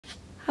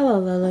Hello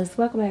Lolas,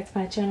 welcome back to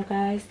my channel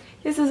guys.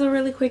 This is a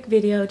really quick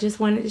video. Just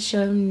wanted to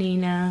show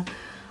Nina.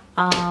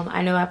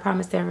 I know I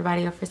promised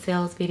everybody a for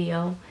sales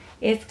video.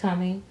 It's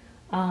coming.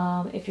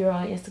 If you're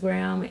on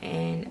Instagram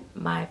and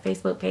my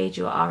Facebook page,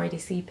 you'll already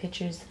see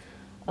pictures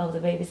of the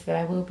babies that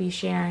I will be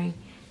sharing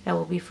that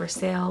will be for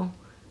sale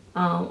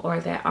or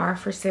that are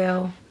for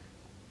sale.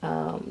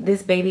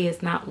 This baby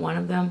is not one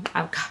of them.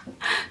 I've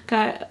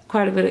got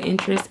quite a bit of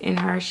interest in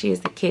her. She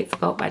is the Kid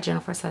Sculpt by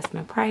Jennifer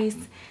Sussman Price.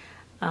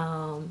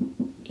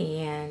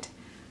 And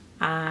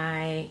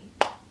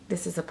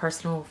this is a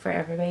personal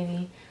forever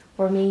baby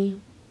for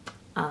me.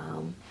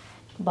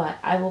 But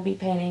I will be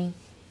painting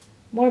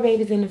more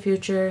babies in the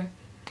future.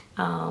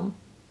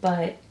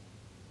 But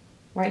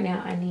right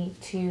now I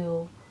need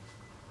to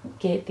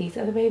get these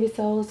other babies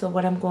sold. So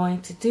what I'm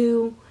going to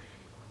do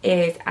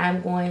is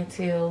I'm going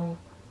to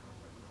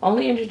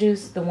only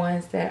introduce the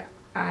ones that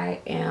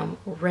I am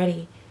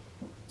ready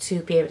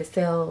to be able to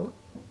sell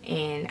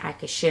and I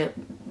could ship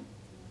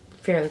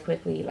fairly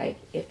quickly, like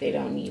if they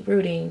don't need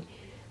rooting,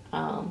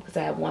 because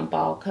I have one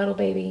ball cuddle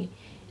baby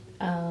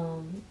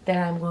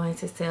that I'm going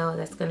to sell.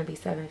 That's going to be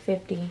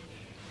 $750.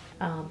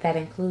 That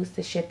includes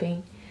the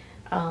shipping,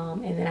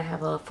 and then I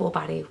have a full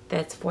body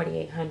that's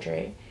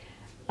 $4,800,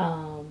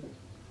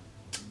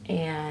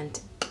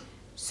 and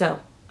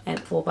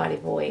full body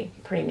boy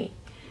preemie.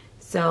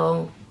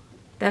 So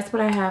that's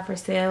what I have for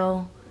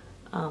sale.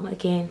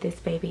 Again, this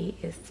baby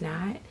is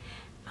not.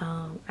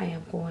 I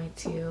am going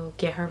to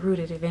get her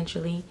rooted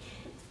eventually,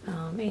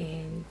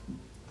 and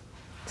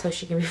so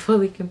she can be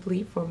fully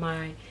complete for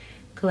my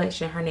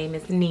collection. Her name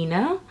is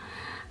Nina.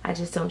 I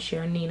just don't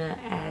share Nina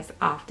as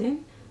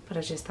often, but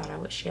I just thought I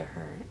would share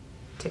her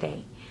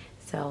today.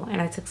 So,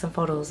 and I took some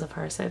photos of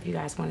her, so if you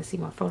guys want to see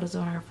more photos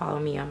of her,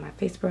 follow me on my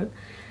Facebook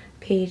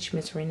page,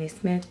 Miss Renee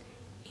Smith,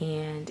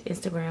 and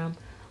Instagram.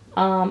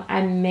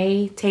 I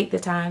may take the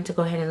time to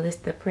go ahead and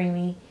list the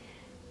preemie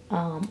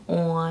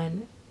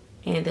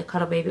and the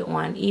cuddle baby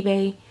on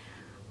eBay.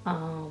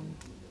 I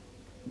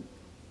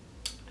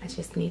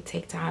just need to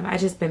take time. I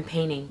just been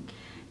painting,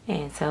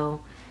 and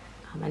so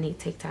I need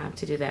to take time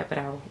to do that. But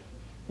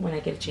when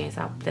I get a chance,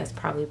 that's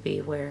probably be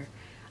where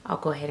I'll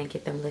go ahead and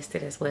get them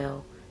listed as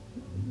well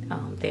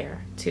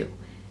there too,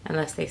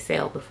 unless they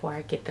sell before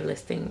I get the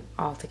listing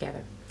all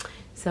together.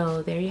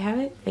 So there you have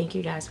it. Thank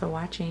you guys for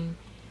watching.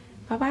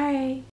 Bye bye.